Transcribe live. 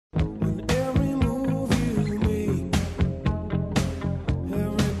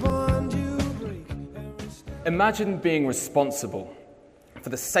Imagine being responsible for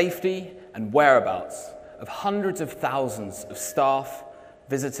the safety and whereabouts of hundreds of thousands of staff,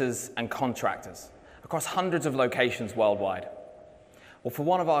 visitors, and contractors across hundreds of locations worldwide. Well, for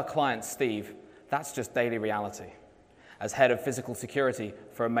one of our clients, Steve, that's just daily reality as head of physical security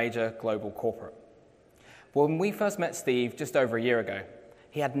for a major global corporate. When we first met Steve just over a year ago,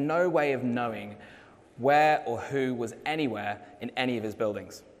 he had no way of knowing where or who was anywhere in any of his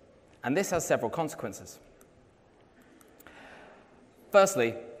buildings. And this has several consequences.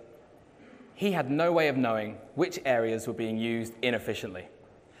 Firstly, he had no way of knowing which areas were being used inefficiently,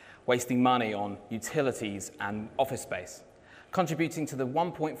 wasting money on utilities and office space, contributing to the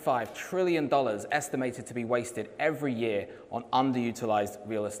 $1.5 trillion estimated to be wasted every year on underutilized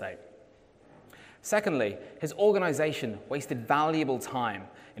real estate. Secondly, his organization wasted valuable time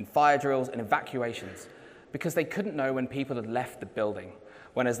in fire drills and evacuations because they couldn't know when people had left the building,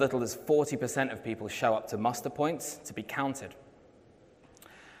 when as little as 40% of people show up to muster points to be counted.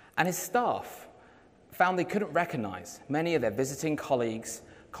 And his staff found they couldn't recognize many of their visiting colleagues,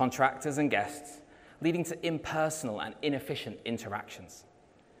 contractors, and guests, leading to impersonal and inefficient interactions.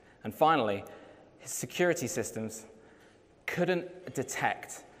 And finally, his security systems couldn't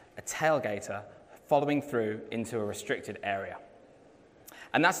detect a tailgater following through into a restricted area.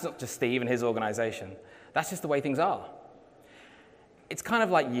 And that's not just Steve and his organization. That's just the way things are. It's kind of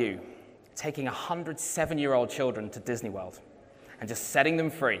like you taking 107-year-old children to Disney World and just setting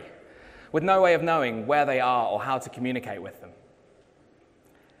them free with no way of knowing where they are or how to communicate with them.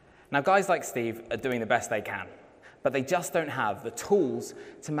 Now, guys like Steve are doing the best they can, but they just don't have the tools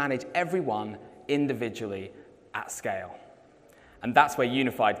to manage everyone individually at scale. And that's where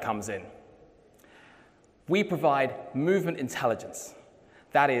Unified comes in. We provide movement intelligence.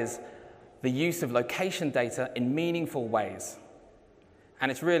 That is, the use of location data in meaningful ways. And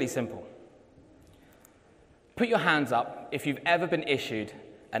it's really simple. Put your hands up if you've ever been issued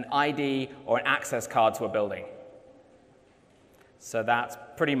an ID or an access card to a building. So that's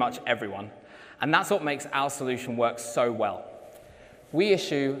pretty much everyone. And that's what makes our solution work so well. We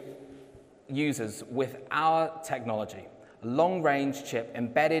issue users with our technology, a long-range chip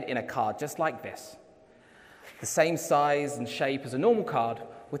embedded in a card just like this, the same size and shape as a normal card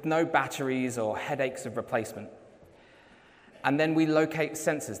with no batteries or headaches of replacement. And then we locate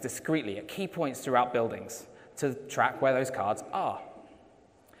sensors discreetly at key points throughout buildings to track where those cards are.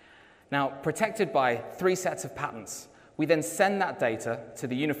 Now, protected by 3 sets of patents, we then send that data to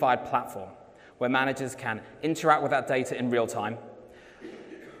the Unified platform, where managers can interact with that data in real time,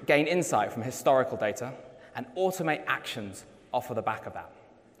 gain insight from historical data, and automate actions off of the back of that.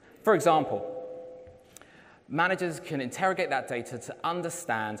 For example, managers can interrogate that data to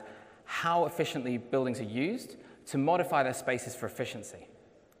understand how efficiently buildings are used to modify their spaces for efficiency.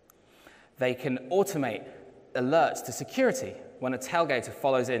 They can automate alerts to security when a tailgater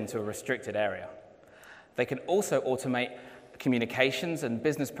follows into a restricted area. They can also automate communications and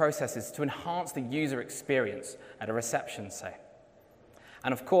business processes to enhance the user experience at a reception, say.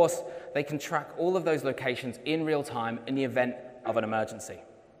 And of course, they can track all of those locations in real time in the event of an emergency.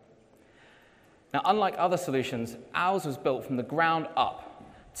 Now, unlike other solutions, ours was built from the ground up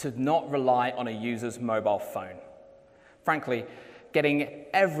to not rely on a user's mobile phone. Frankly, getting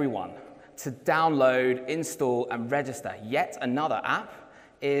everyone to download, install, and register yet another app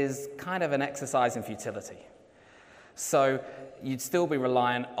is kind of an exercise in futility. So you'd still be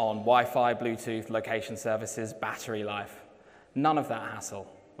reliant on Wi-Fi, Bluetooth, location services, battery life. None of that hassle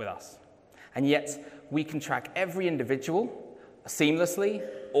with us. And yet, we can track every individual seamlessly,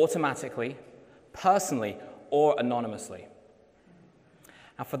 automatically, personally, or anonymously.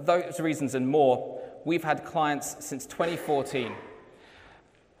 Now, for those reasons and more, we've had clients since 2014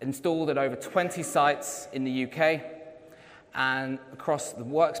 installed at over 20 sites in the UK and across the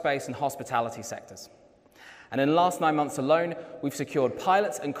workspace and hospitality sectors. And in the last 9 months alone, we've secured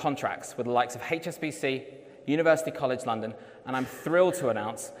pilots and contracts with the likes of HSBC, University College London, and I'm thrilled to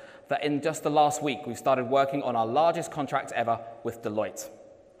announce that in just the last week, we've started working on our largest contract ever with Deloitte.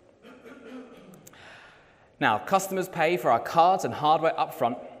 Now, customers pay for our cards and hardware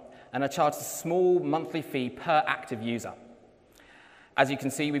upfront and are charged a small monthly fee per active user. As you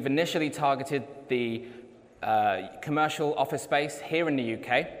can see, we've initially targeted the commercial office space here in the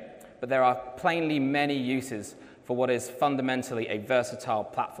UK, but there are plainly many uses for what is fundamentally a versatile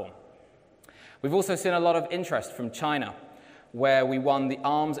platform. We've also seen a lot of interest from China, where we won the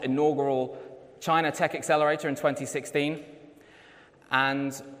Arm's inaugural China Tech Accelerator in 2016,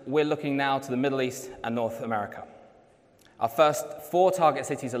 and we're looking now to the Middle East and North America. Our first 4 target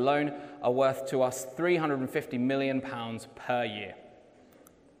cities alone are worth to us £350 million per year.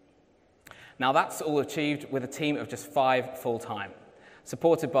 Now that's all achieved with a team of just 5 full-time,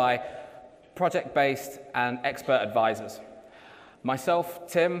 supported by project-based and expert advisors. Myself,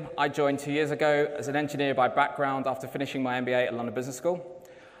 Tim, I joined 2 years ago as an engineer by background after finishing my MBA at London Business School.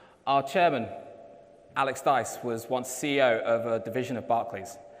 Our chairman, Alex Dice, was once CEO of a division of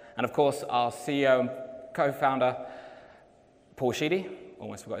Barclays. And of course, our CEO and co-founder, Paul Sheedy,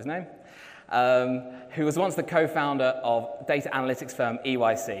 almost forgot his name, who was once the co-founder of data analytics firm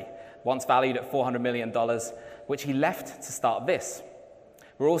EYC, once valued at $400 million, which he left to start this.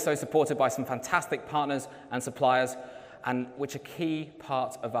 We're also supported by some fantastic partners and suppliers, and which are key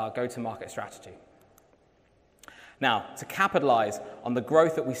parts of our go-to-market strategy. Now, to capitalize on the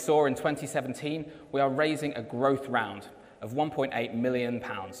growth that we saw in 2017, we are raising a growth round of £1.8 million.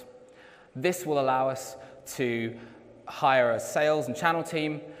 This will allow us to hire a sales and channel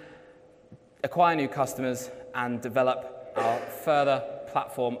team, acquire new customers, and develop our further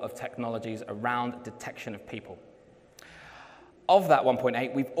platform of technologies around detection of people. Of that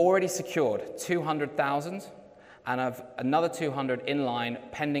 1.8, we've already secured 200,000 and have another 200 in line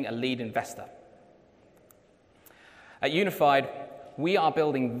pending a lead investor. At Unified, we are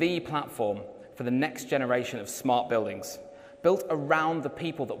building the platform for the next generation of smart buildings, built around the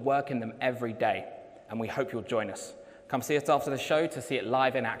people that work in them every day, and we hope you'll join us. Come see us after the show to see it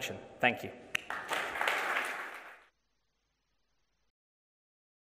live in action. Thank you.